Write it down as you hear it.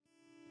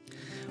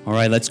All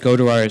right, let's go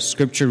to our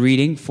scripture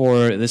reading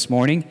for this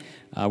morning.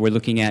 We're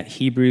looking at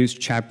Hebrews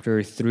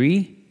chapter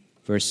 3,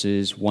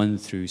 verses 1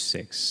 through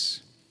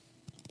 6.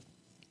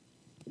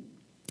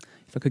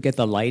 If I could get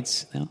the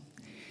lights now.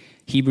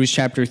 Hebrews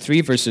chapter 3,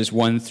 verses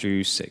 1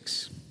 through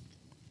 6.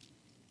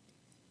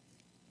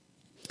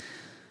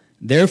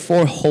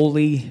 Therefore,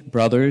 holy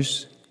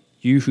brothers,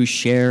 you who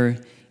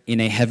share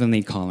in a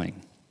heavenly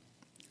calling,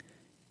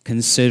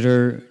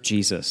 consider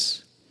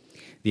Jesus,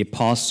 the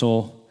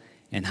apostle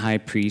and high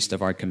priest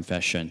of our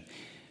confession,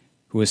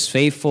 who was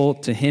faithful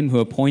to him who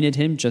appointed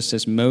him, just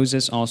as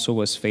Moses also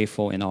was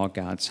faithful in all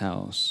God's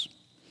house.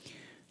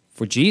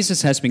 For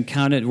Jesus has been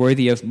counted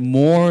worthy of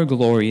more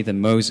glory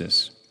than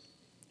Moses,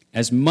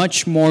 as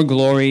much more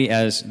glory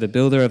as the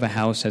builder of a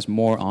house has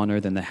more honor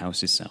than the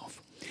house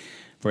itself.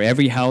 For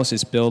every house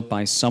is built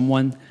by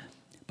someone,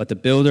 but the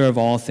builder of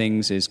all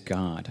things is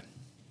God.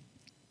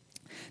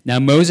 Now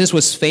Moses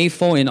was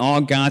faithful in all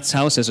God's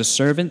house as a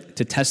servant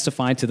to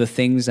testify to the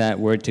things that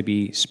were to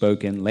be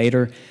spoken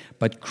later,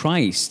 but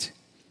Christ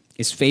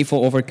is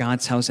faithful over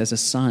God's house as a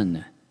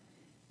son,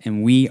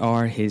 and we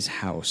are his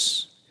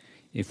house,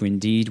 if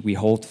indeed we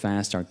hold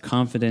fast our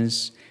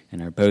confidence and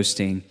our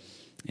boasting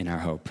in our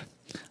hope.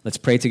 Let's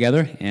pray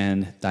together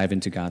and dive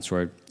into God's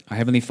word. Our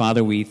Heavenly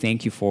Father, we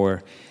thank you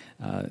for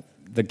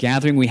the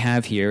gathering we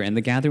have here and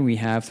the gathering we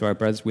have through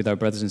with our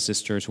brothers and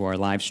sisters who are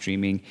live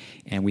streaming,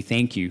 and we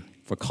thank you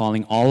for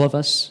calling all of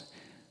us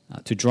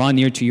to draw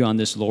near to you on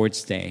this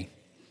Lord's Day.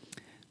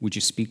 Would you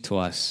speak to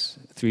us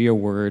through your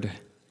word,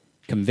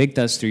 convict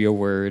us through your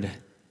word,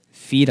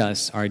 feed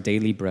us our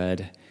daily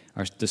bread,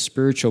 the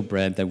spiritual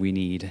bread that we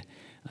need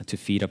to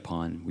feed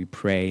upon. We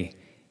pray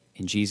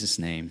in Jesus'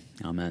 name.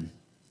 Amen.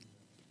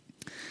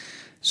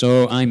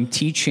 So I'm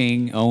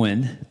teaching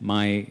Owen,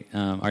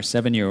 our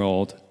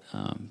 7-year-old,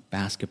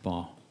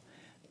 basketball.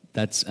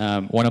 That's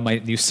one of my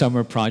new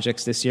summer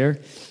projects this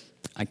year.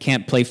 I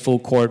can't play full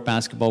court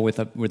basketball with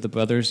the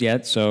brothers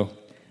yet, so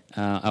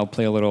I'll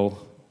play a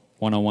little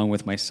one-on-one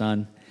with my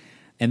son.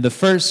 And the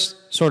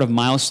first sort of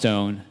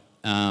milestone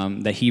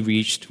that he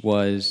reached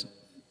was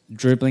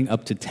dribbling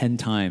up to 10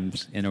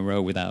 times in a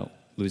row without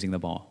losing the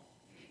ball.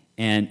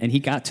 And he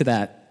got to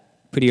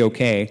that pretty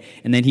okay,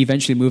 and then he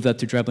eventually moved up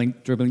to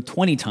dribbling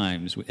 20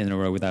 times in a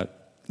row without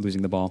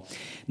losing the ball.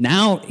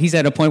 Now he's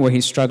at a point where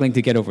he's struggling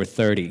to get over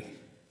 30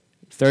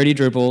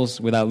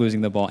 dribbles without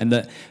losing the ball. And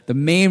the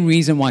main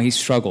reason why he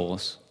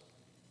struggles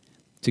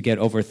to get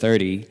over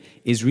 30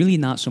 is really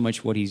not so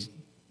much what he's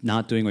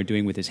not doing or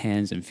doing with his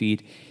hands and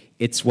feet.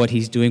 It's what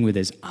he's doing with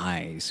his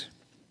eyes.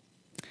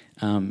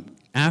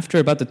 After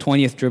about the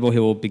 20th dribble, he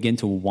will begin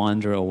to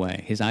wander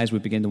away. His eyes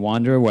would begin to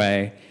wander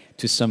away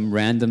to some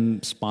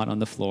random spot on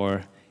the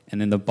floor, and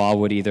then the ball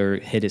would either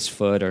hit his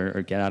foot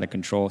or get out of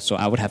control. So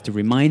I would have to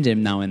remind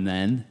him now and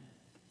then,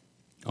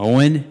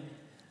 Owen,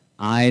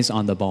 eyes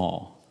on the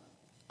ball.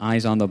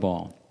 Eyes on the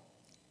ball.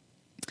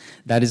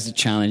 That is the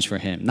challenge for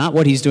him. Not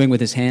what he's doing with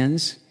his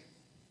hands,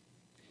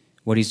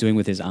 what he's doing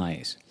with his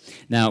eyes.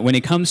 Now, when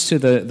it comes to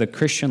the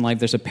Christian life,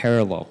 there's a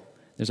parallel.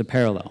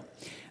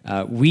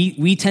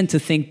 We tend to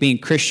think being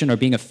Christian or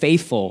being a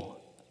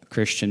faithful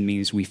Christian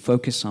means we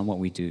focus on what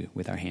we do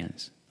with our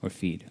hands or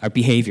feet, our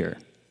behavior,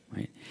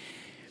 right?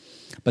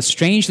 But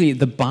strangely,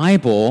 the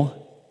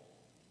Bible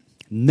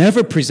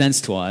never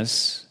presents to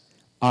us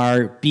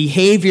our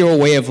behavioral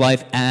way of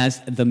life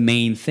as the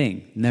main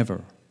thing.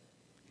 Never.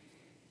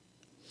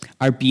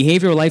 Our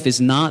behavioral life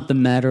is not the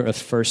matter of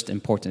first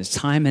importance.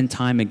 Time and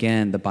time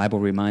again, the Bible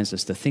reminds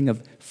us the thing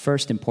of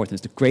first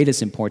importance, the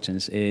greatest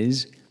importance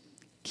is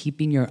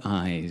keeping your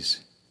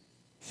eyes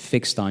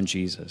fixed on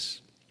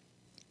Jesus.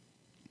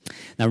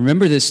 Now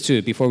remember this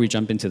too, before we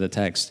jump into the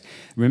text.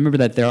 Remember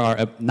that there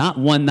are not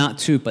one, not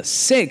two, but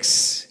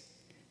six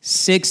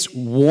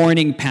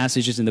warning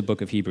passages in the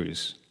book of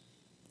Hebrews.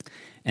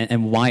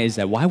 And why is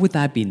that? Why would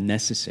that be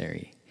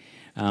necessary?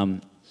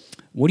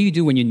 What do you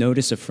do when you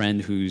notice a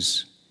friend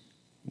who's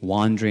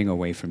wandering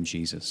away from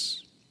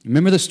Jesus?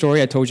 Remember the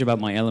story I told you about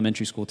my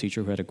elementary school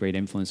teacher who had a great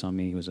influence on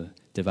me? He was a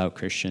devout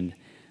Christian,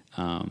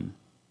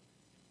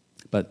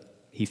 but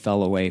he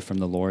fell away from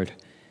the Lord.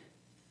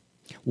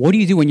 What do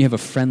you do when you have a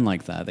friend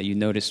like that you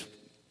notice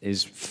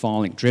is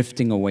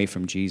drifting away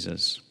from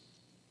Jesus?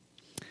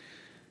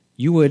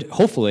 You would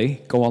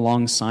hopefully go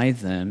alongside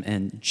them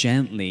and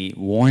gently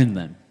warn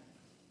them.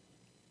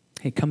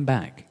 Hey, come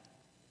back.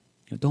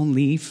 Don't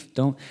leave.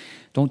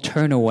 Don't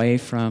turn away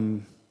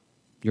from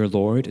your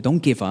Lord. Don't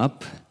give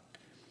up.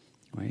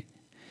 Right?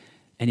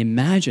 And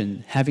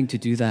imagine having to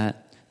do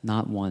that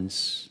not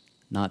once,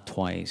 not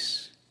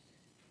twice,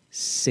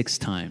 6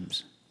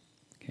 times.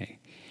 Okay,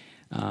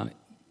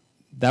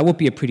 that would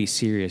be a pretty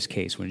serious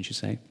case, wouldn't you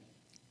say?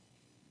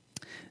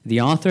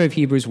 The author of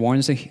Hebrews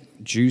warns the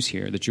Jews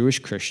here, the Jewish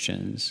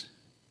Christians,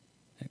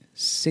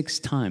 6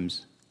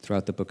 times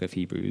throughout the book of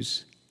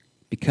Hebrews,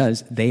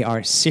 because they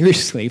are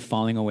seriously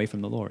falling away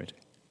from the Lord.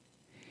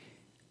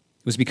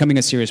 It was becoming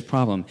a serious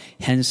problem,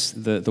 hence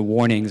the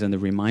warnings and the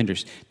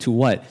reminders. To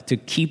what? To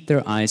keep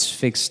their eyes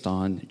fixed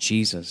on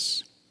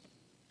Jesus.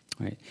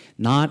 Right?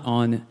 Not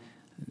on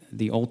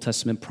the Old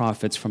Testament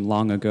prophets from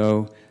long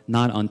ago,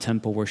 not on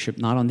temple worship,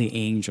 not on the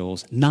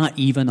angels, not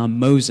even on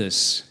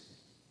Moses.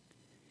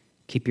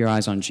 Keep your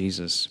eyes on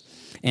Jesus.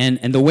 And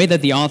the way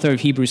that the author of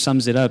Hebrews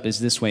sums it up is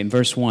this way, in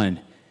verse 1.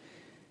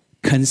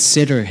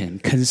 Consider him.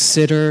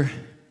 Consider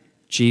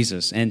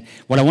Jesus. And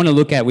what I want to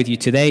look at with you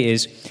today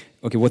is,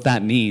 okay, what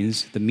that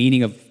means, the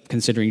meaning of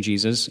considering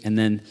Jesus, and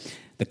then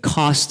the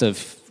cost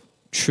of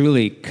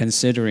truly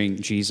considering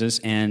Jesus,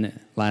 and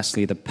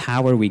lastly, the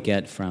power we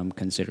get from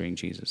considering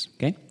Jesus.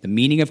 Okay? The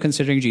meaning of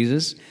considering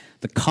Jesus,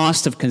 the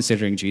cost of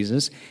considering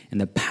Jesus,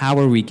 and the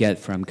power we get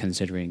from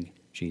considering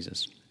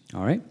Jesus.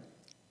 All right?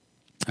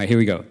 All right, here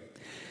we go.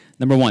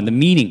 Number 1, the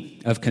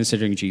meaning of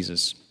considering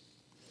Jesus.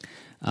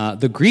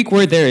 The Greek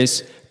word there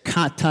is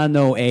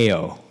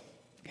katanoeo.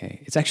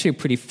 Okay, it's actually a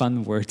pretty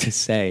fun word to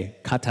say,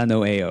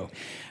 katanoeo.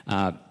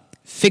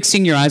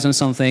 Fixing your eyes on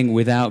something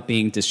without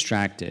being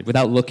distracted,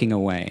 without looking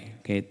away.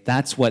 Okay,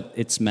 that's what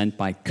it's meant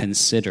by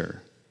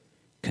consider.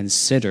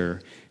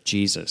 Consider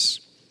Jesus.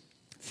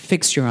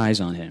 Fix your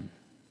eyes on him.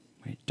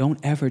 Right? Don't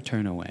ever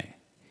turn away.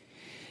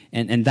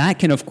 And that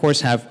can, of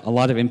course, have a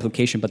lot of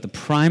implication, but the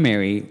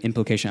primary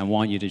implication I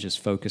want you to just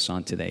focus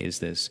on today is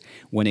this.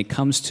 When it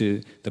comes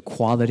to the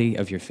quality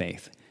of your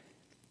faith,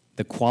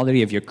 the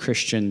quality of your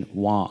Christian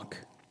walk,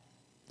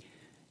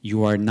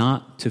 you are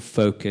not to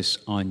focus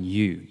on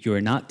you. You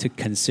are not to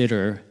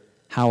consider,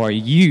 how are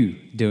you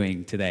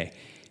doing today?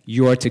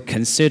 You are to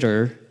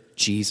consider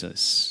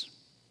Jesus.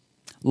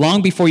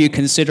 Long before you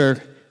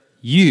consider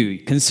you,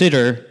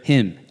 consider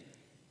him.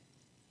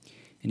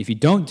 And if you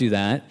don't do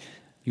that,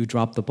 you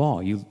drop the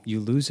ball. You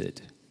lose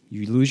it.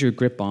 You lose your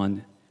grip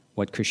on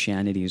what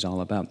Christianity is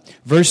all about.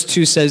 Verse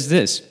 2 says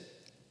this,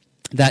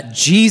 that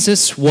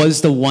Jesus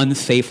was the one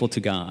faithful to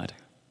God.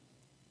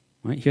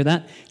 Right? Hear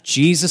that?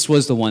 Jesus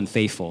was the one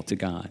faithful to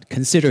God.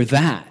 Consider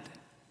that.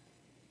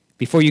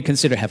 Before you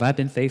consider, have I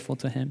been faithful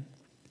to him?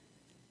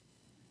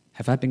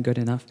 Have I been good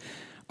enough?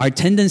 Our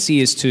tendency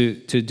is to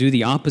do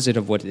the opposite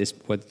of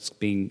what's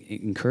being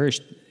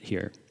encouraged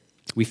here.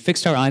 We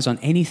fixed our eyes on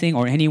anything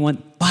or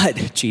anyone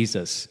but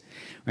Jesus.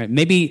 Right?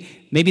 Maybe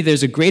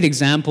there's a great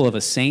example of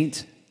a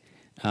saint,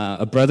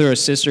 a brother or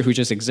sister who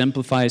just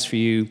exemplifies for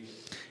you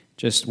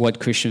just what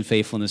Christian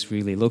faithfulness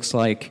really looks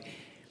like.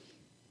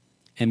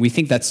 And we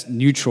think that's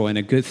neutral and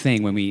a good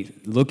thing when we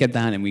look at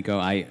that and we go,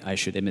 I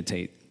should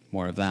imitate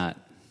more of that.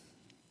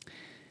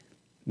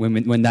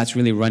 When that's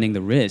really running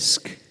the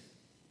risk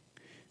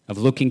of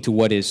looking to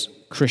what is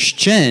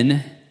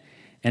Christian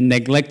and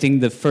neglecting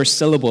the first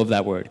syllable of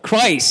that word,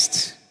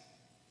 Christ.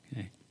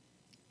 Okay.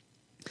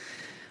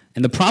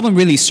 And the problem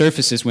really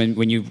surfaces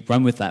when you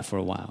run with that for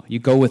a while. You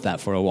go with that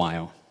for a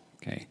while.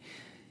 Okay.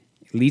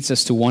 It leads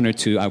us to one or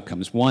two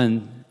outcomes.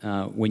 One,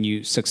 when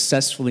you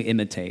successfully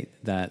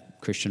imitate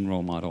that Christian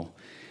role model,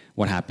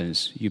 what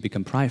happens? You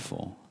become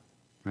prideful,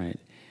 right?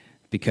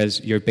 Because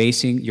you're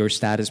basing your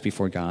status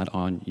before God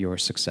on your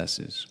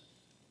successes.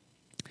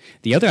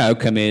 The other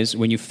outcome is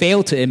when you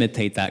fail to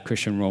imitate that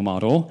Christian role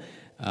model,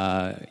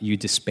 you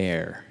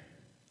despair.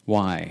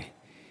 Why?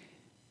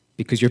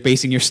 Because you're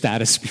basing your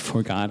status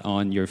before God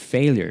on your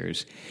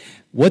failures.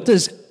 What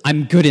does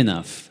I'm good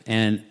enough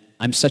and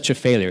I'm such a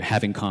failure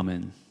have in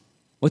common?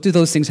 What do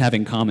those things have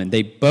in common?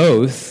 They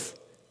both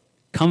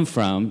come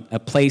from a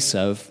place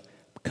of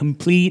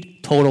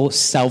complete, total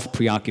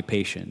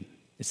self-preoccupation.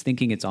 It's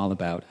thinking it's all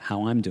about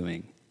how I'm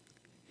doing.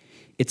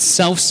 It's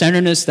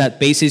self-centeredness that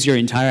bases your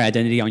entire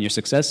identity on your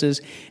successes,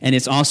 and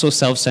it's also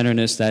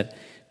self-centeredness that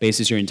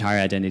bases your entire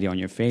identity on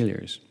your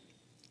failures.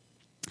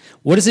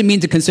 What does it mean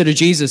to consider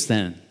Jesus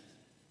then?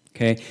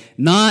 Okay,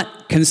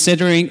 not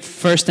considering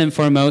first and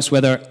foremost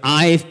whether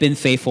I've been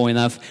faithful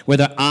enough,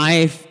 whether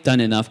I've done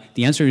enough.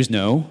 The answer is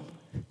no.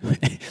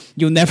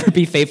 You'll never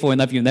be faithful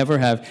enough. You'll never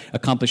have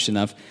accomplished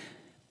enough.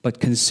 But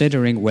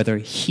considering whether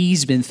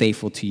he's been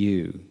faithful to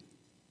you.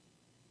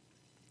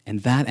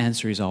 And that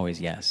answer is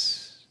always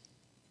yes.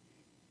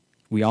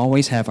 We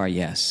always have our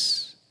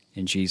yes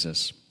in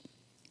Jesus.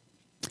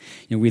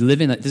 You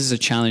know, this is a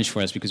challenge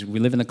for us because we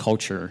live in a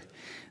culture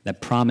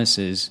that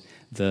promises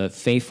the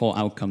faithful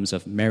outcomes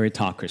of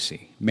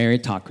meritocracy.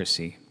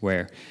 Meritocracy,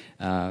 where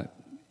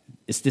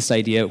it's this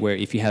idea where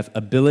if you have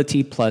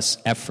ability plus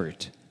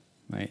effort,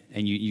 right,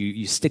 and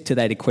you stick to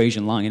that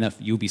equation long enough,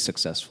 you'll be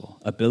successful.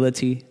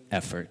 Ability,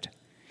 effort.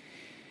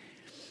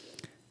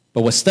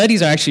 But what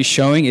studies are actually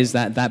showing is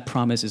that that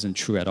promise isn't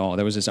true at all.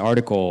 There was this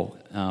article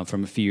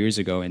from a few years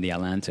ago in The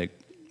Atlantic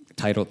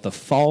titled "The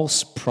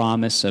False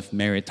Promise of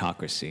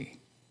Meritocracy."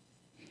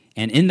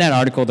 And in that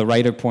article, the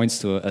writer points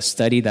to a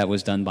study that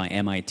was done by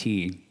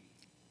MIT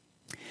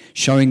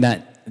showing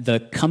that the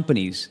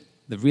companies,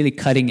 the really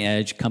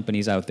cutting-edge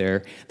companies out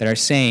there that are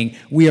saying,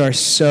 we are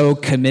so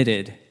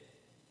committed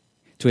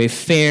to a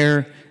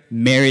fair,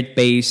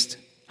 merit-based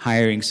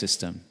hiring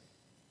system.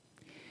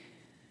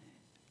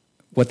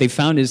 What they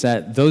found is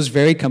that those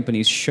very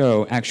companies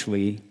show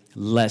actually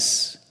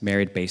less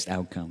merit-based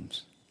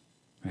outcomes.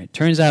 Right?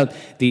 Turns out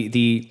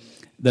the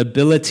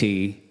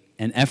ability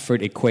and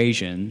effort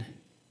equation,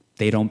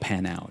 they don't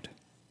pan out.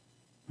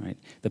 Right?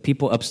 The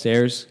people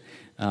upstairs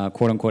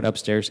quote-unquote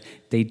upstairs,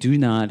 they do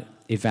not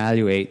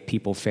evaluate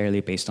people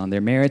fairly based on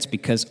their merits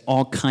because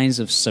all kinds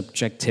of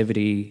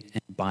subjectivity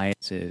and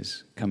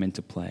biases come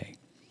into play.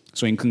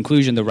 So in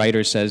conclusion, the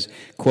writer says,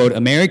 quote,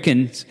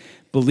 Americans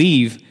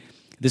believe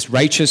this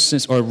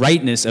righteousness or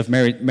rightness of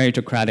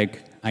meritocratic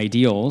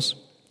ideals,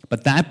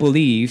 but that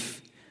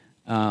belief,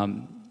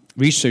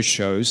 research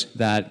shows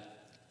that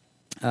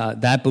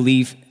that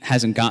belief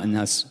hasn't gotten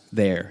us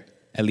there,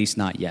 at least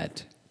not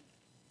yet.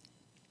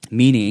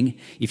 Meaning,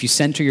 if you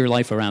center your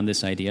life around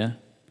this idea,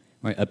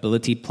 right,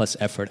 ability plus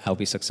effort, I'll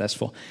be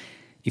successful.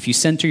 If you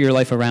center your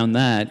life around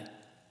that,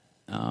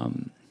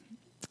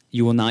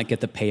 you will not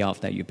get the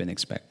payoff that you've been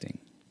expecting.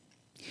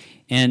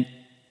 And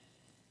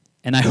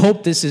I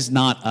hope this is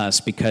not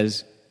us,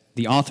 because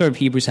the author of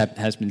Hebrews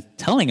has been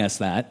telling us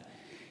that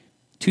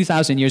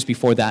 2,000 years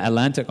before that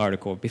Atlantic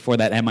article, before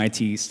that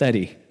MIT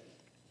study.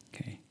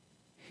 Okay.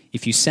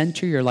 If you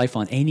center your life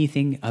on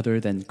anything other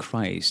than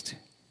Christ,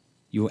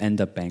 you will end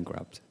up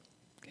bankrupt.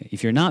 Okay.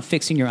 If you're not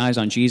fixing your eyes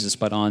on Jesus,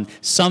 but on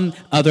some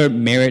other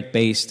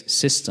merit-based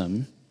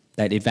system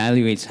that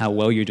evaluates how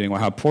well you're doing or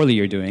how poorly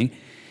you're doing,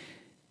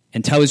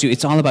 and tells you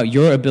it's all about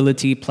your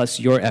ability plus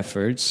your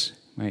efforts,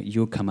 right,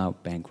 you'll come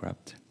out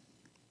bankrupt.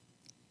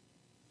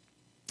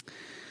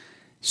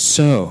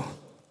 So,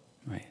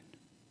 right,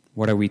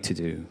 what are we to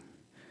do?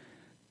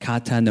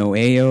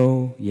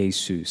 Katanoeo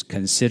Jesus,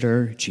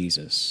 consider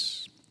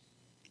Jesus.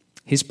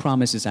 His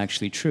promise is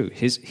actually true.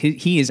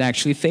 He is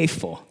actually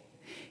faithful.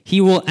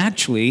 He will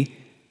actually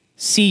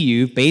see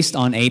you based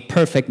on a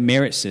perfect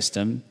merit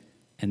system,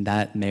 and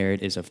that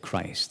merit is of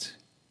Christ.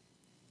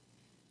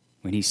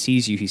 When he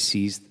sees you, he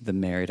sees the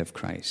merit of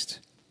Christ.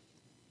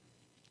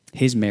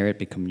 His merit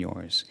become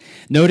yours.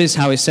 Notice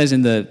how it says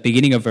in the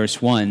beginning of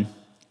verse 1,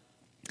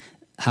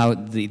 how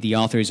the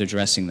author is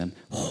addressing them.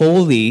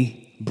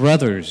 Holy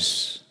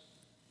brothers.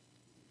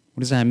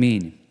 What does that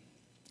mean?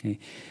 Okay.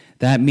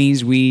 That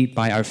means we,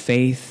 by our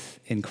faith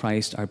in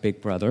Christ, our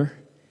big brother,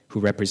 who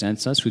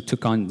represents us, who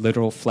took on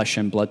literal flesh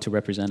and blood to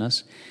represent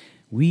us,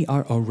 we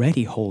are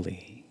already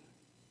holy.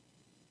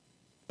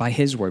 By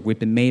his word, we've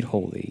been made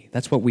holy.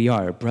 That's what we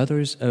are,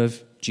 brothers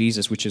of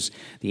Jesus, which is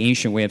the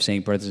ancient way of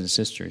saying brothers and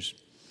sisters,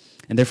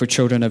 and therefore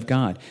children of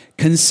God.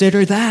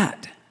 Consider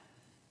that.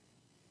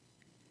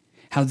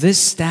 How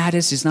this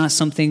status is not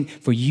something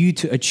for you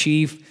to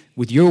achieve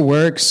with your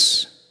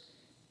works,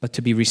 but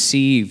to be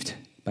received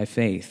by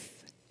faith.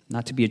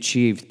 Not to be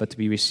achieved, but to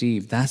be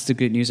received. That's the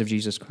good news of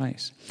Jesus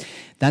Christ.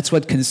 That's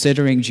what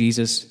considering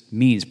Jesus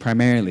means,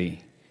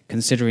 primarily,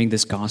 considering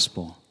this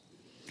gospel.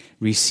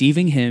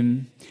 Receiving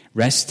him,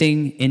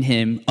 resting in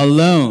him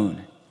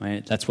alone,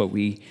 right? That's what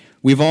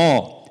we've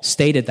all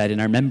stated that in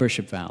our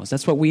membership vows.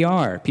 That's what we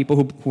are,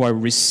 people who are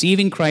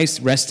receiving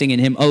Christ, resting in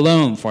him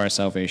alone for our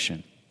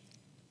salvation.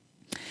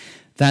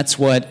 That's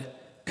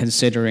what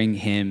considering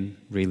him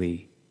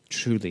really,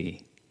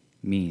 truly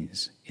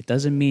means. It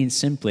doesn't mean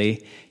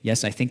simply,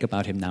 yes, I think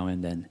about him now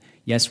and then.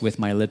 Yes, with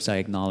my lips I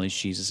acknowledge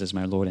Jesus as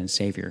my Lord and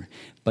Savior.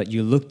 But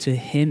you look to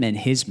him and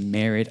his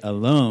merit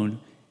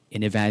alone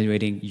in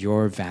evaluating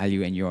your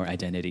value and your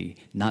identity,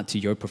 not to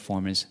your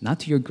performance, not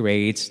to your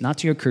grades, not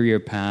to your career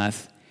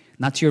path,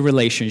 not to your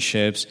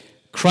relationships,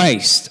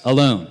 Christ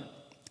alone.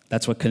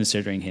 That's what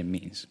considering him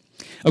means.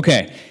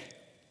 Okay,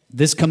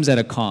 this comes at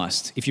a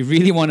cost. If you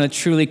really want to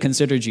truly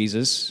consider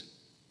Jesus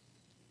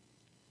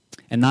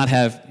and not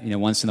have,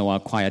 once in a while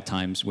quiet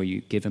times where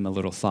you give him a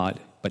little thought,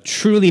 but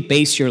truly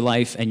base your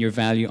life and your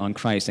value on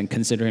Christ and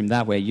consider him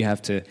that way, you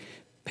have to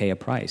pay a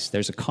price.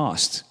 There's a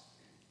cost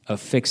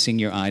of fixing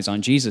your eyes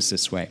on Jesus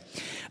this way.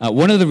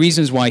 One of the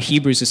reasons why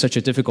Hebrews is such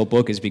a difficult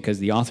book is because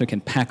the author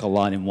can pack a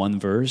lot in one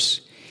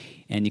verse,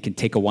 and it can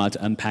take a while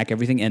to unpack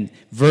everything, and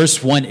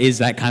verse 1 is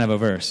that kind of a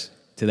verse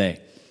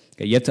today.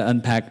 Okay, you have to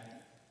unpack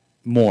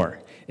more.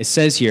 It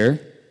says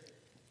here,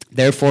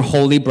 therefore,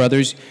 holy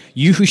brothers,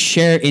 you who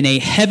share in a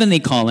heavenly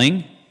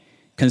calling,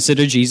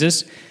 consider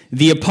Jesus,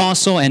 the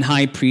apostle and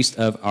high priest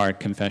of our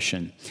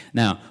confession.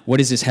 Now,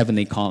 what is this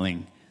heavenly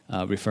calling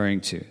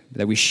referring to?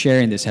 That we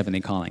share in this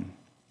heavenly calling.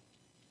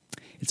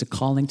 It's a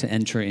calling to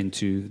enter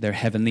into their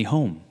heavenly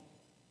home.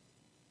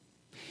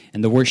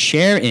 And the word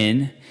share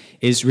in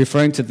is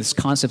referring to this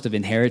concept of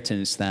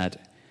inheritance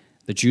that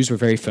the Jews were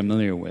very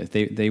familiar with.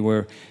 They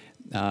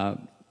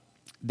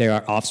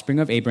are offspring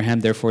of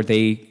Abraham, therefore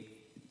they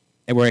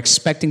were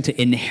expecting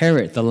to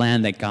inherit the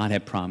land that God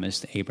had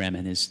promised Abraham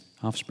and his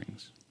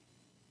offsprings.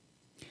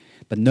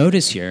 But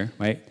notice here,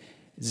 right,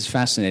 this is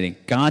fascinating.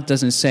 God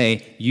doesn't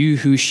say, you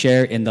who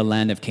share in the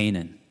land of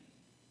Canaan.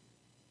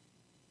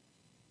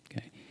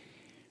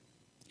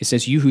 It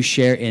says, you who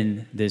share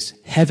in this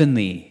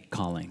heavenly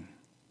calling.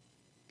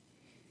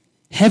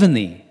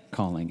 Heavenly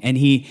calling. And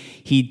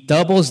he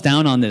doubles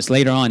down on this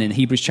later on in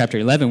Hebrews chapter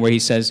 11, where he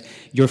says,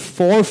 your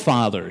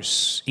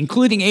forefathers,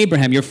 including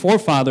Abraham, your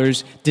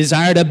forefathers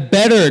desired a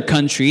better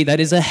country that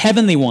is a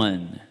heavenly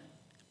one.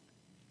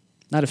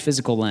 Not a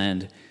physical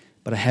land,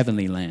 but a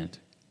heavenly land.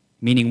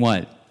 Meaning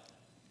what?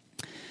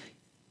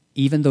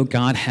 even though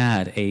God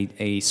had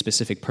a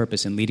specific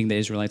purpose in leading the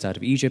Israelites out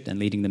of Egypt and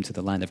leading them to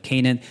the land of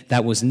Canaan,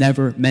 that was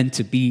never meant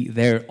to be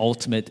their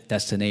ultimate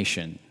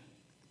destination.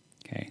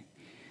 Okay?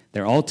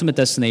 Their ultimate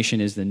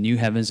destination is the new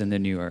heavens and the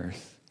new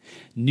earth.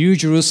 New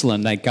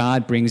Jerusalem that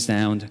God brings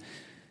down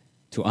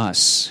to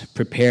us,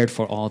 prepared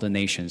for all the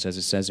nations, as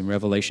it says in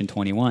Revelation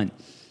 21.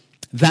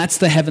 That's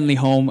the heavenly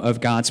home of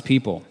God's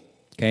people.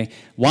 Okay?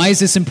 Why is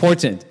this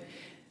important?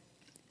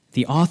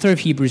 The author of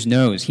Hebrews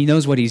knows. He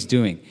knows what he's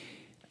doing.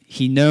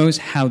 He knows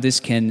how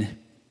this can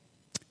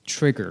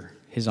trigger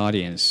his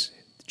audience,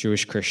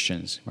 Jewish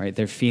Christians, right?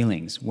 Their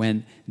feelings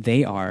when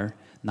they are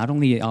not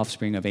only the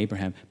offspring of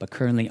Abraham, but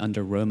currently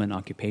under Roman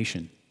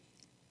occupation.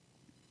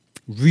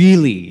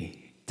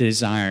 Really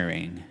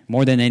desiring,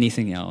 more than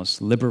anything else,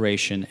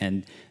 liberation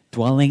and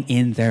dwelling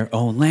in their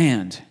own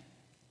land.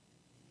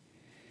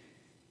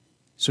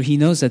 So he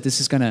knows that this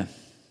is going to,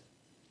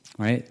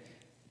 right,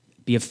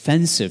 be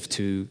offensive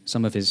to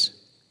some of his,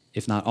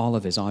 if not all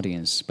of his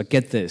audience. But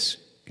get this.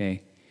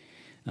 Okay,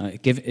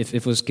 if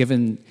it was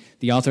given,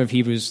 the author of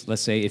Hebrews,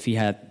 let's say, if he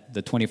had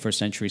the 21st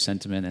century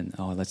sentiment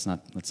and let's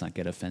not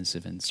get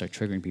offensive and start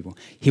triggering people,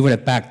 he would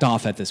have backed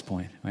off at this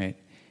point, right?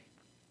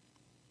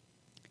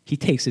 He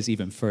takes this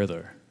even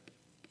further,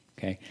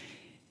 okay,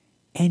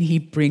 and he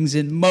brings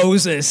in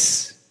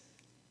Moses.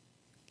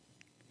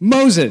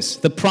 Moses,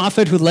 the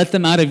prophet who led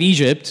them out of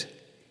Egypt,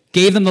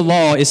 gave them the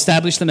law,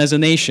 established them as a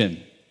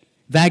nation.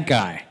 That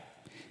guy.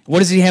 What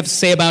does he have to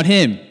say about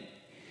him?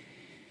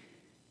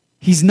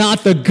 He's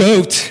not the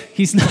GOAT.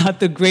 He's not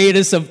the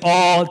greatest of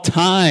all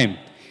time.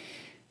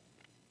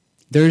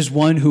 There's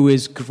one who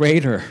is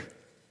greater.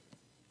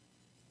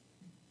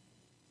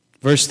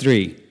 Verse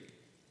 3.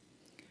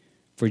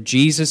 For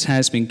Jesus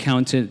has been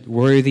counted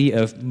worthy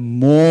of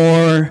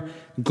more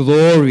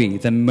glory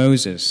than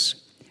Moses,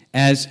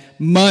 as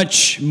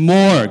much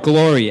more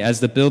glory as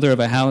the builder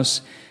of a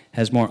house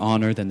has more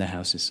honor than the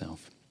house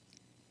itself.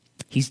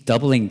 He's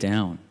doubling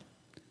down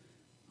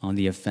on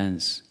the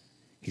offense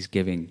he's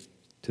giving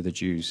to the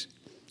Jews.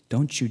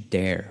 Don't you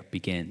dare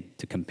begin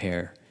to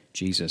compare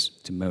Jesus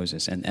to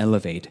Moses and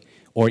elevate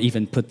or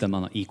even put them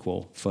on an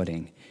equal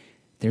footing.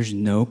 There's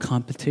no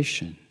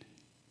competition.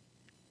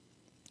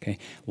 Okay,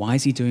 why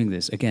is he doing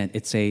this? Again,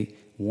 it's a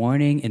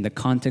warning in the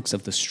context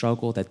of the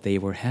struggle that they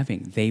were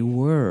having. They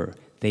were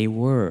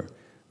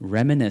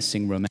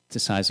reminiscing,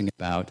 romanticizing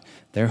about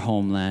their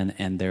homeland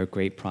and their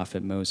great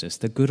prophet Moses,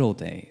 the good old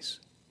days.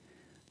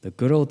 The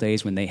good old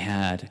days when they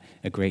had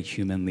a great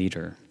human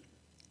leader.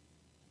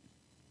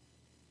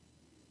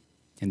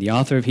 And the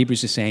author of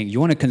Hebrews is saying, you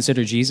want to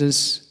consider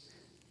Jesus?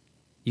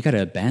 You got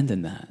to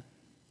abandon that.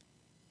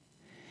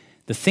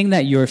 The thing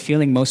that you're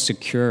feeling most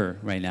secure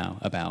right now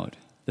about,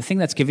 the thing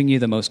that's giving you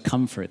the most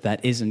comfort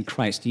that is in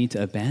Christ, you need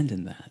to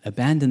abandon that.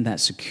 Abandon that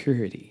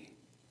security.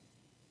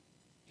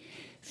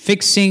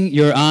 Fixing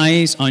your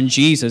eyes on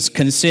Jesus,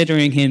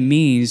 considering him,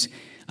 means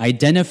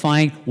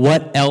identifying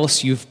what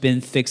else you've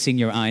been fixing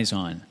your eyes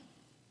on.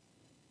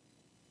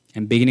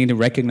 And beginning to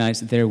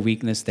recognize their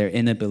weakness, their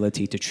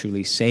inability to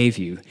truly save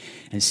you,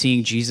 and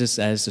seeing Jesus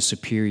as the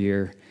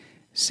superior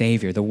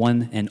Savior, the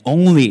one and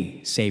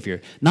only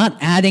Savior, not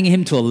adding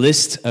him to a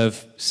list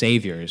of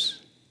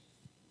saviors,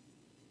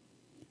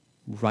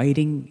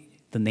 writing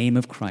the name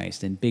of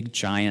Christ in big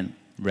giant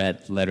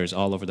red letters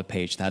all over the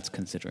page. That's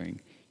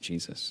considering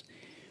Jesus.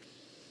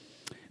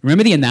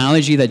 Remember the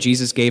analogy that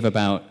Jesus gave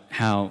about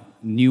how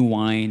new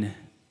wine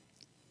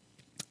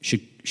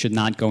should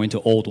not go into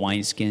old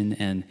wineskin,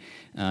 and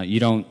you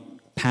don't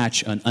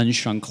patch an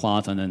unshrunk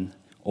cloth on an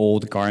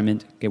old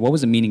garment. Okay, what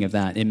was the meaning of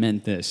that? It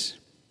meant this,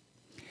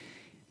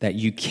 that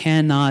you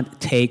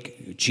cannot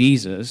take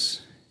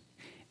Jesus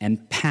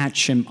and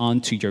patch him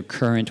onto your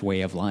current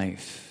way of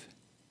life.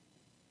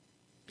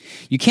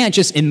 You can't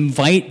just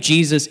invite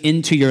Jesus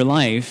into your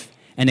life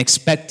and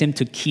expect him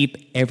to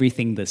keep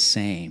everything the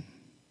same.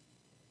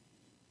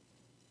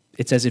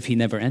 It's as if he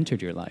never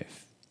entered your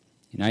life.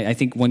 I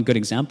think one good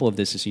example of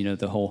this is,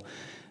 the whole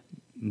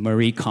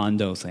Marie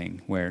Kondo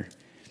thing, where,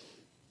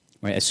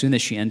 right, as soon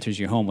as she enters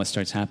your home, what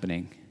starts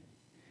happening?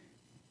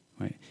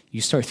 Right,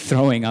 you start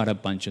throwing out a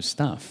bunch of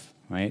stuff,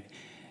 right?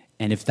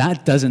 And if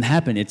that doesn't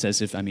happen, it's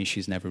as if,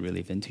 she's never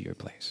really been to your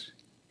place.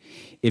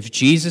 If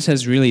Jesus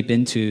has really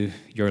been to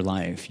your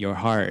life, your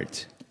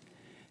heart,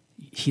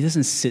 he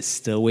doesn't sit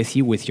still with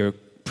you with your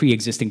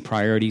pre-existing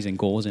priorities and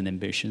goals and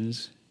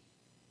ambitions.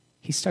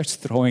 He starts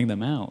throwing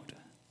them out.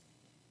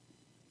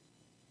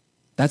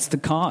 That's the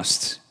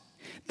cost.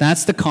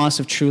 That's the cost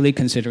of truly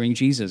considering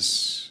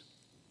Jesus.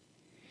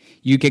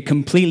 You get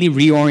completely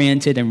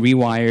reoriented and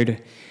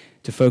rewired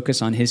to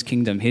focus on his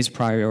kingdom, his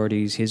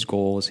priorities, his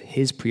goals,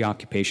 his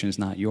preoccupations,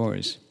 not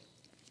yours.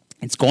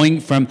 It's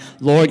going from,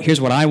 Lord, here's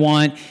what I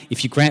want.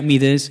 If you grant me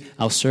this,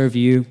 I'll serve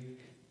you.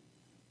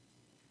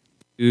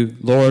 To,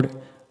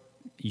 Lord,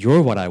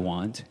 you're what I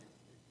want.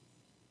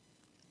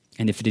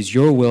 And if it is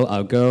your will,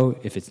 I'll go.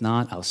 If it's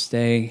not, I'll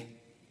stay.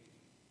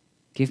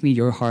 Give me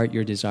your heart,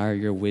 your desire,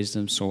 your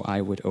wisdom, so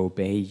I would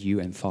obey you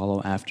and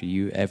follow after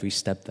you every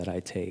step that I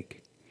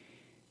take.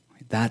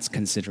 That's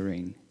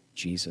considering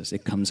Jesus.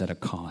 It comes at a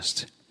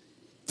cost.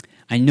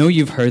 I know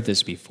you've heard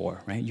this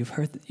before, right?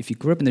 If you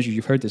grew up in this,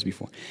 you've heard this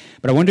before.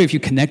 But I wonder if you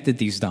connected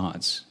these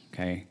dots,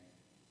 okay?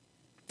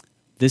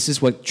 This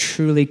is what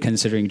truly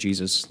considering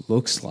Jesus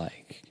looks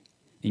like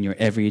in your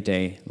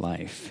everyday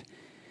life.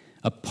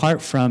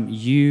 Apart from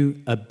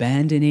you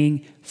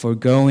abandoning,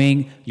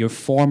 forgoing your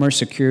former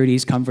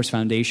securities, comforts,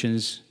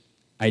 foundations,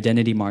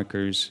 identity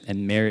markers,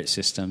 and merit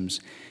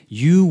systems,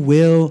 you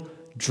will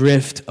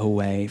drift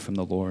away from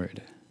the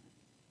Lord.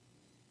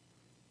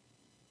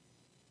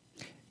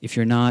 If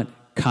you're not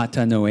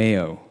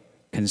katanoeo,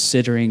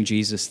 considering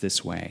Jesus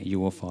this way, you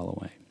will fall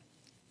away.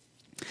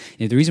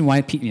 The reason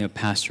why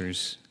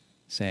pastors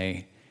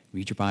say,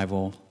 read your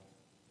Bible,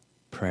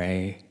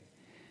 pray,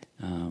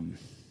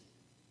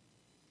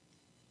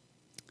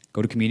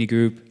 go to community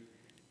group,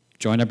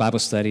 join our Bible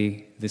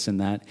study, this and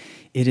that.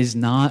 It is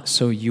not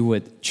so you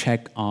would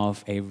check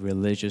off a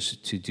religious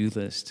to-do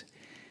list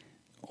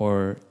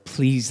or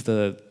please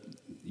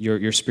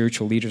your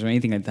spiritual leaders or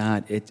anything like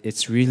that.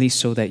 It's really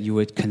so that you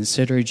would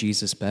consider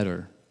Jesus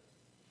better.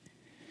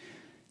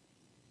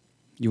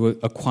 You would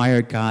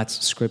acquire God's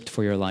script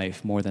for your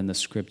life more than the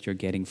script you're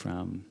getting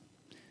from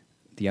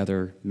the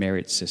other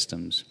merit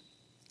systems.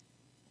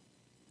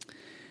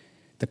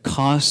 The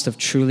cost of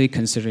truly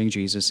considering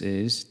Jesus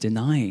is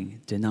denying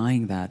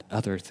that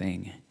other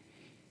thing,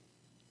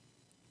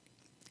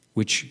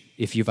 which,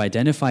 if you've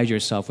identified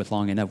yourself with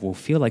long enough, will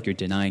feel like you're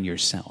denying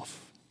yourself.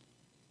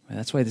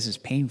 That's why this is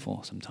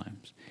painful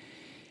sometimes.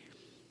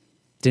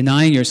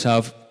 Denying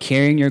yourself,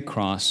 carrying your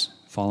cross,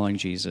 following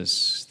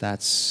Jesus,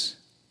 that's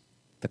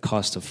the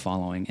cost of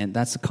following, and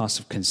that's the cost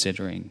of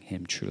considering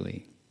him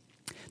truly.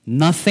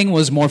 Nothing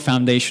was more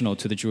foundational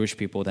to the Jewish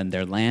people than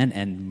their land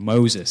and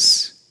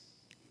Moses.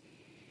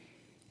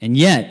 And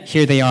yet,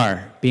 here they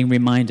are, being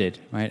reminded,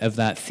 right, of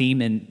that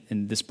theme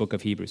in this book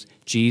of Hebrews.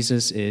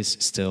 Jesus is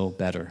still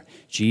better.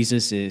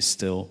 Jesus is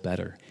still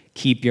better.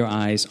 Keep your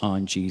eyes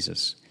on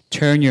Jesus.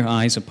 Turn your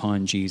eyes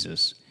upon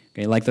Jesus.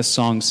 Okay, like the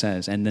song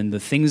says, and then the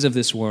things of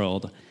this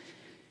world,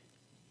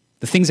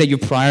 the things that you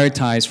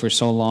prioritized for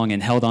so long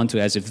and held on to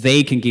as if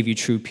they can give you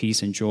true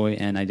peace and joy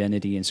and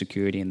identity and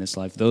security in this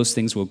life, those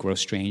things will grow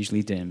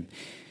strangely dim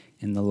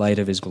in the light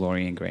of his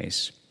glory and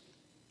grace.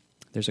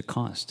 There's a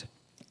cost.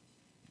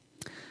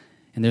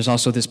 And there's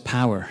also this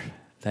power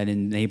that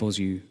enables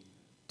you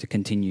to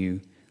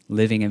continue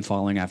living and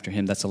following after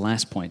him. That's the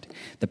last point.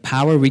 The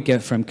power we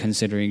get from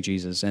considering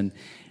Jesus. And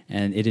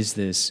it is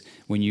this: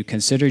 when you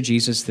consider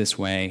Jesus this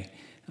way,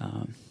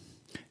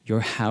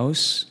 your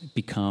house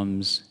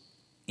becomes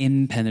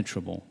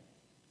impenetrable.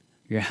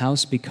 Your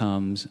house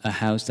becomes a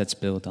house that's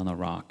built on a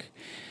rock.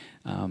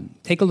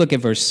 Take a look at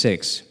verse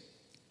 6.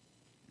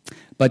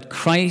 But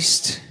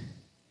Christ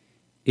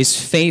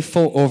is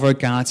faithful over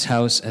God's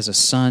house as a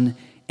son,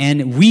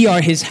 and we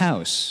are his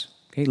house.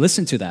 Okay,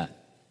 listen to that.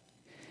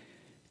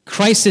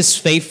 Christ is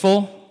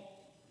faithful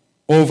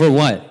over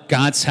what?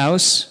 God's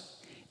house.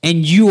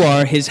 And you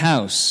are his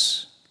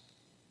house.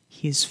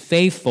 He is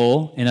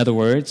faithful, in other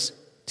words,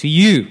 to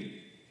you.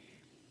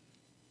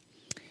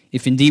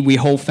 If indeed we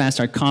hold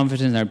fast our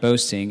confidence and our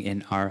boasting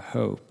in our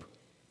hope,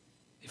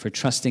 if we're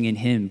trusting in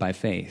him by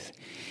faith.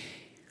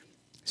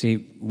 See,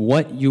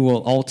 what you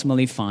will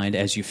ultimately find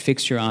as you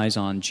fix your eyes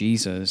on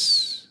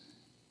Jesus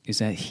is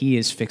that he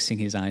is fixing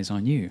his eyes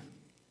on you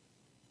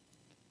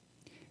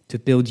to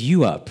build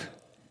you up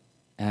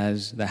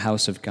as the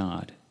house of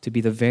God, to be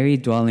the very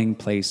dwelling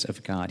place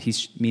of God.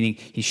 Meaning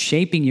he's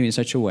shaping you in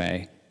such a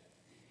way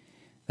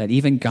that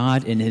even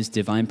God in his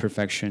divine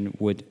perfection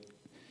would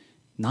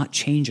not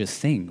change a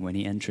thing when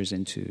he enters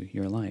into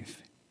your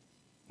life,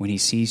 when he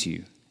sees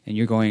you. And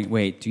you're going,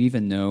 wait, do you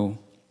even know,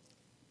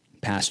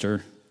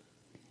 Pastor,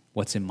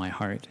 what's in my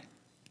heart?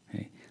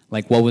 Okay.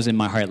 Like what was in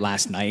my heart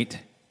last night?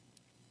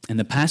 And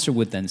the pastor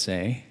would then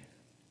say,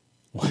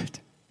 what?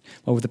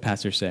 What would the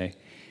pastor say?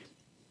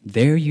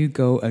 There you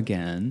go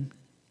again,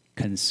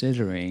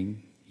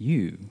 considering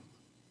you.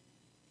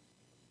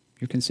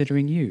 You're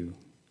considering you.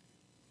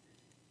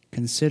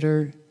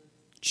 Consider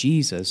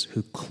Jesus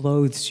who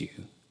clothes you,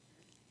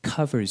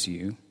 covers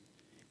you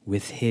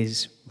with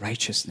his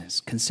righteousness.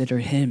 Consider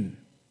him.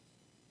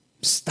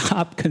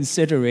 Stop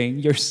considering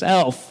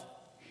yourself.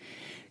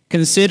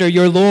 Consider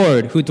your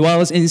Lord who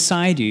dwells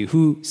inside you,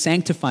 who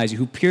sanctifies you,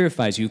 who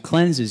purifies you, who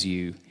cleanses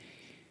you,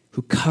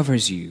 who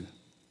covers you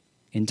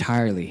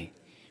entirely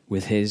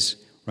with his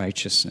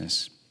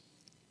righteousness.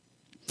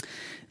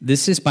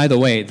 This is, by the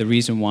way, the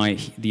reason why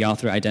the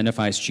author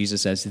identifies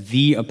Jesus as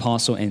the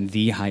apostle and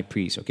the high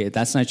priest. Okay,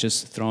 that's not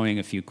just throwing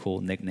a few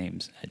cool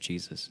nicknames at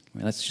Jesus.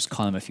 Let's just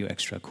call him a few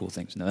extra cool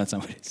things. No, that's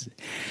not what it is.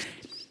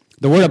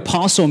 The word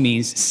apostle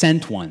means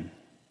sent one.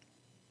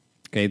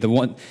 Okay, the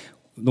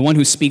one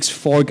who speaks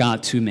for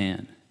God to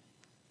man,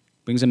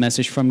 brings a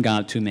message from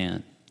God to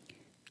man.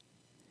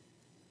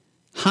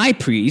 High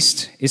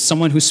priest is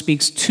someone who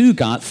speaks to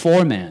God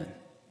for man,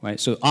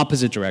 right? So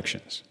opposite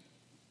directions.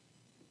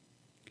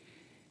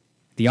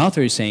 The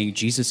author is saying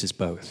Jesus is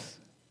both.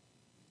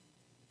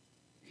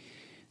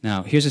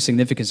 Now, here's the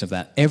significance of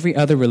that. Every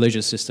other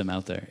religious system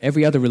out there,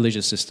 every other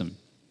religious system,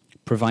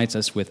 provides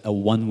us with a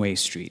one-way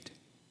street.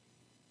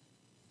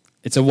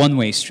 It's a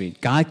one-way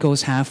street. God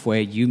goes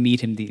halfway, you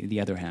meet him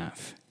the other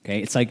half. Okay?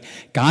 It's like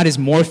God is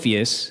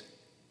Morpheus.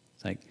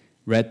 It's like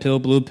red pill,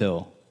 blue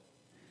pill.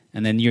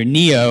 And then you're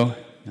Neo.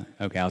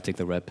 Okay, I'll take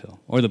the red pill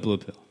or the blue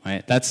pill.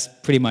 Right? That's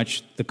pretty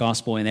much the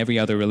gospel in every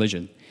other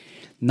religion.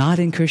 Not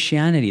in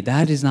Christianity.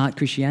 That is not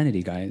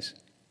Christianity, guys.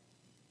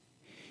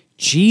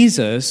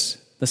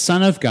 Jesus, the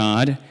Son of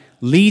God,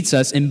 leads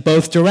us in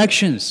both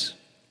directions.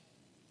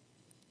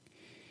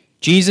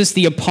 Jesus,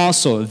 the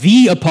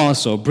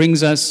apostle,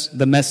 brings us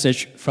the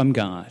message from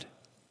God,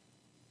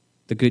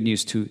 the good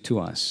news to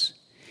us.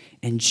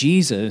 And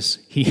Jesus,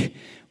 he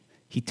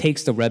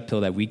takes the red pill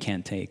that we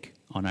can't take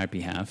on our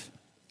behalf.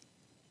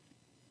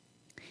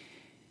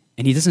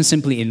 And he doesn't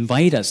simply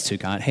invite us to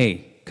God,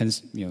 hey,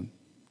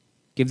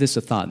 give this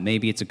a thought.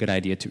 Maybe it's a good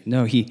idea to.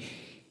 No,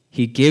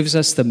 he gives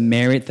us the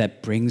merit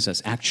that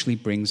actually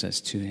brings us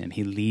to him.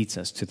 He leads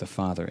us to the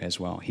Father as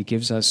well. He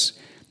gives us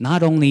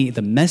not only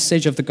the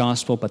message of the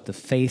gospel, but the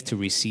faith to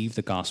receive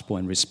the gospel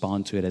and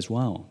respond to it as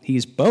well. He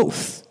is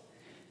both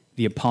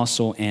the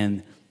apostle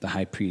and the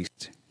high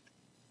priest.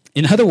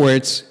 In other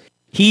words,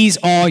 he's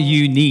all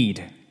you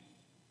need.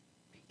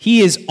 He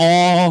is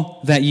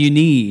all that you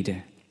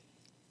need.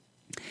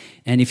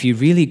 And if you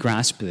really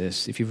grasp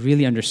this, if you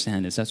really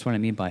understand this, that's what I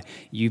mean by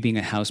you being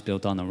a house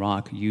built on a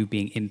rock, you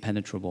being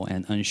impenetrable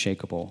and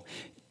unshakable.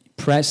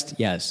 Pressed,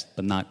 yes,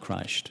 but not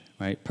crushed,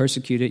 right?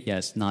 Persecuted,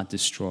 yes, not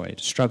destroyed.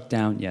 Struck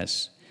down,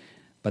 yes,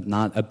 but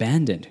not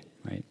abandoned,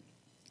 right?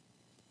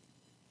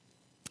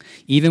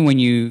 Even when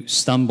you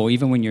stumble,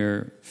 even when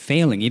you're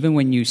failing, even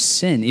when you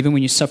sin, even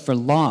when you suffer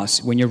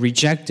loss, when you're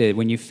rejected,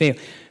 when you fail,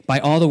 by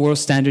all the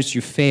world's standards,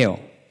 you fail,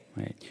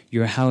 right?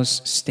 Your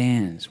house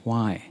stands.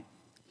 Why?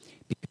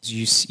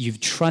 Because you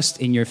trust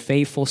in your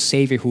faithful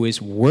Savior who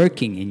is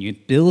working in you,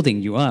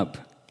 building you up.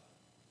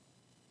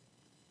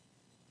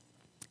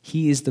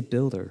 He is the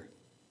builder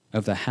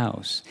of the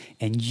house,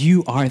 and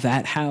you are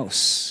that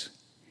house.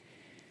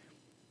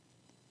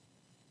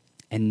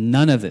 And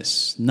none of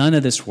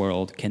this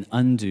world can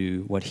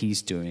undo what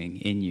he's doing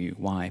in you.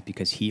 Why?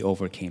 Because he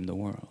overcame the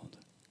world.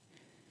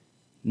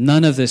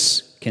 None of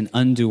this can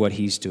undo what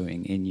he's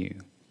doing in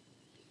you.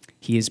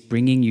 He is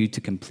bringing you to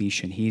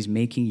completion. He is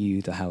making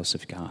you the house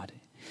of God.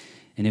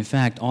 And in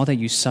fact, all that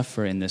you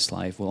suffer in this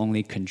life will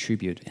only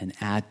contribute and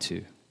add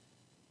to,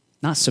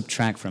 not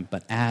subtract from,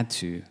 but add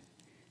to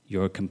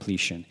your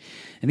completion.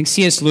 I think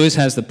C.S. Lewis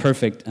has the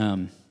perfect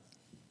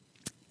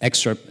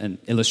excerpt and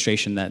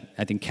illustration that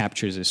I think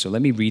captures this. So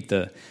let me read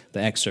the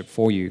excerpt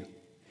for you.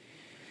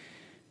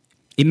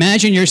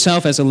 Imagine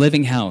yourself as a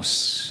living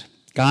house.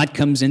 God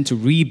comes in to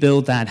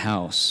rebuild that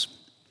house.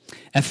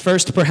 At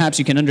first, perhaps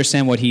you can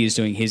understand what he is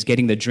doing. He's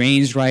getting the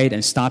drains right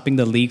and stopping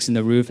the leaks in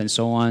the roof and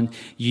so on.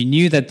 You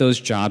knew that those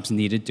jobs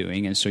needed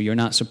doing, and so you're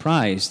not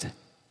surprised.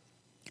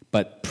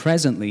 But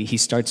presently, he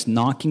starts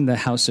knocking the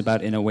house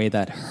about in a way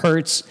that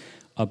hurts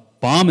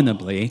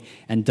abominably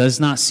and does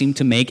not seem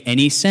to make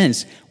any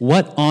sense.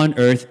 What on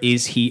earth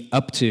is he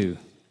up to?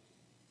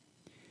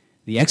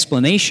 The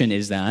explanation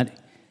is that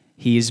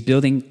he is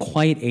building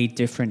quite a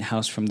different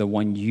house from the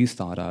one you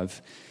thought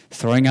of.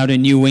 Throwing out a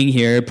new wing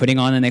here, putting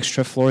on an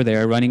extra floor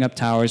there, running up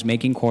towers,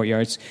 making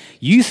courtyards.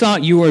 You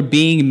thought you were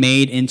being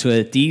made into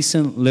a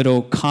decent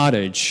little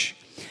cottage,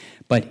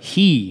 but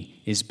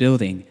he is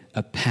building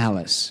a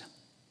palace.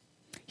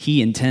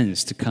 He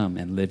intends to come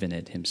and live in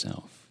it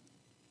himself.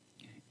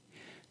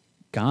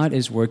 God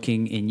is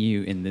working in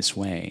you in this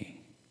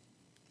way,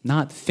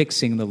 not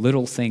fixing the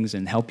little things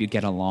and help you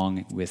get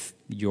along with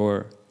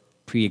your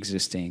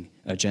pre-existing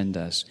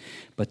agendas,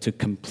 but to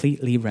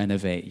completely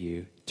renovate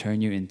you,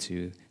 turn you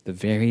into the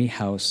very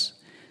house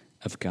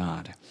of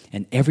God.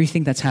 And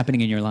everything that's happening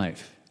in your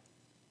life,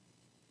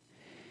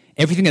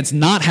 everything that's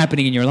not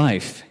happening in your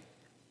life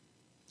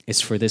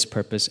is for this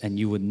purpose, and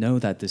you would know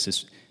that this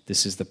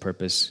is the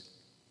purpose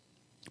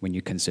when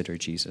you consider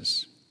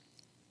Jesus.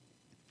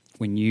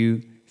 When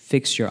you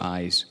fix your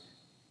eyes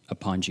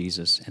upon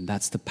Jesus, and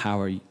that's the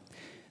power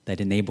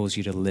that enables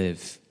you to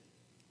live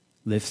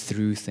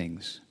through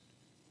things,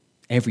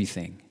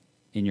 everything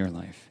in your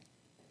life.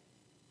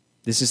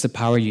 This is the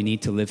power you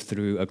need to live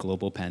through a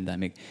global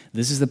pandemic.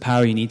 This is the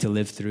power you need to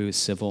live through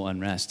civil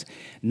unrest.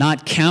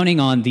 Not counting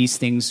on these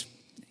things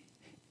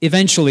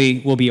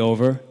eventually will be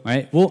over,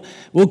 right?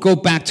 We'll go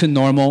back to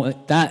normal.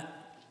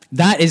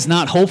 That is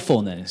not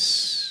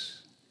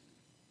hopefulness.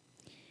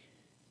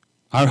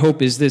 Our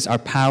hope is this. Our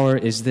power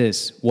is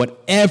this.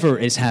 Whatever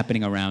is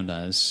happening around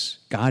us,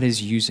 God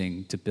is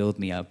using to build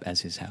me up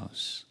as his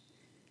house.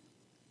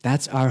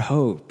 That's our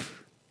hope.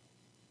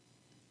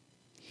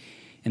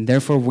 And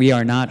therefore, we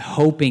are not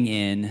hoping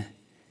in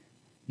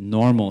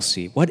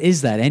normalcy. What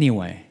is that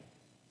anyway?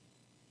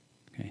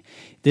 Okay.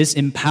 This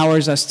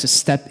empowers us to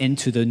step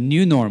into the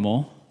new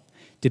normal,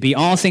 to be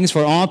all things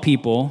for all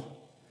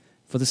people,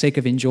 for the sake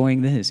of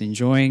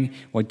enjoying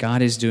what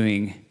God is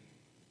doing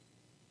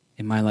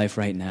in my life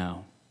right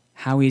now.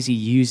 How is he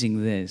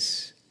using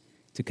this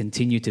to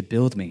continue to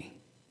build me?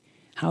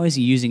 How is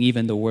he using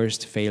even the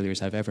worst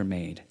failures I've ever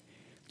made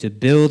to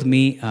build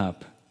me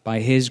up by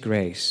his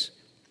grace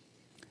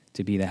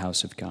to be the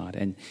house of God.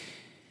 And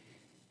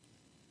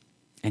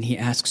he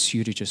asks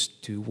you to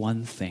just do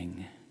one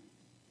thing.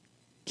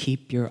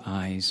 Keep your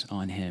eyes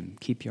on him.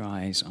 Keep your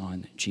eyes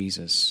on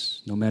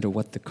Jesus. No matter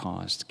what the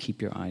cost,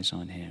 keep your eyes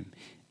on him,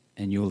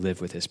 and you'll live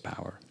with his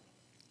power.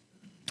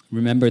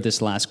 Remember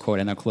this last quote,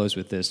 and I'll close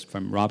with this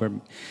from Robert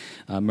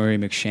Murray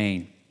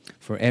McShane.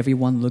 For every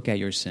one look at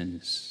your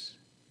sins,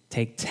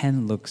 take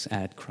 10 looks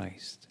at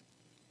Christ.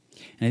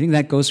 And I think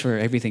that goes for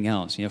everything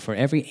else. For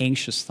every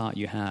anxious thought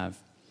you have,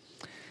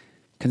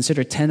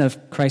 consider 10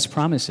 of Christ's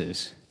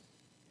promises.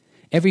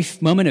 Every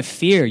moment of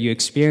fear you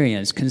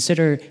experience,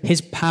 consider his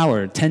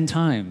power 10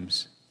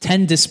 times.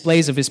 10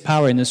 displays of his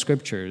power in the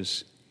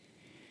scriptures.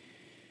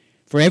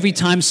 For every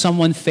time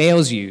someone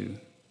fails you,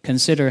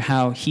 consider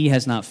how he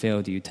has not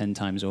failed you 10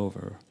 times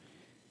over.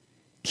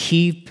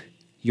 Keep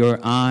your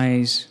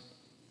eyes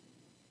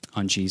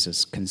on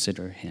Jesus.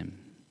 Consider him.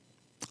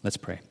 Let's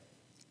pray.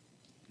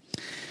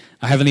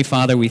 Our Heavenly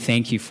Father, we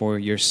thank you for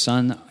your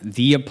Son,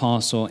 the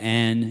Apostle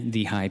and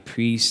the High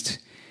Priest.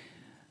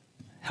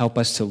 Help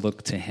us to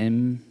look to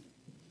him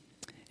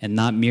and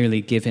not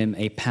merely give him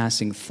a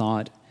passing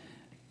thought,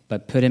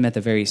 but put him at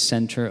the very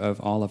center of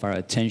all of our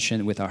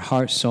attention with our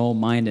heart, soul,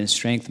 mind, and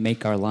strength.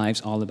 Make our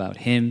lives all about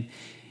him,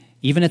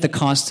 even at the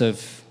cost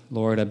of,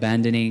 Lord,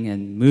 abandoning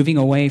and moving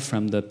away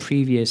from the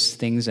previous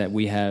things that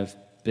we have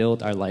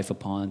built our life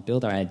upon,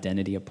 built our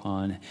identity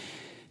upon.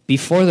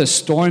 Before the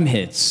storm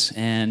hits,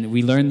 and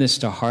we learn this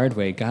the hard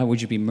way, God,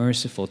 would you be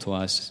merciful to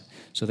us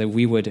so that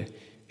we would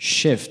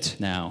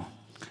shift now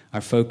our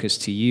focus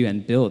to you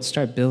and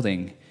start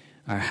building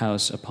our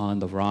house upon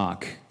the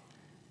rock.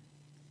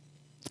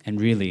 And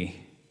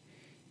really,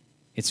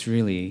 it's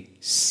really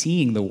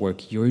seeing the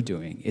work you're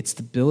doing. It's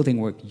the building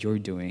work you're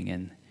doing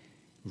and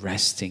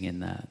resting in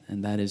that.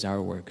 And that is our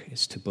work,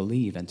 is to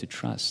believe and to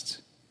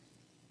trust.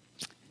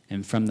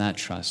 And from that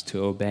trust,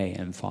 to obey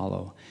and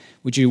follow.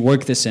 Would you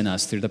work this in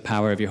us through the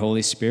power of your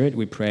Holy Spirit?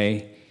 We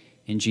pray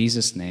in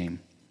Jesus'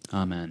 name.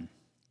 Amen.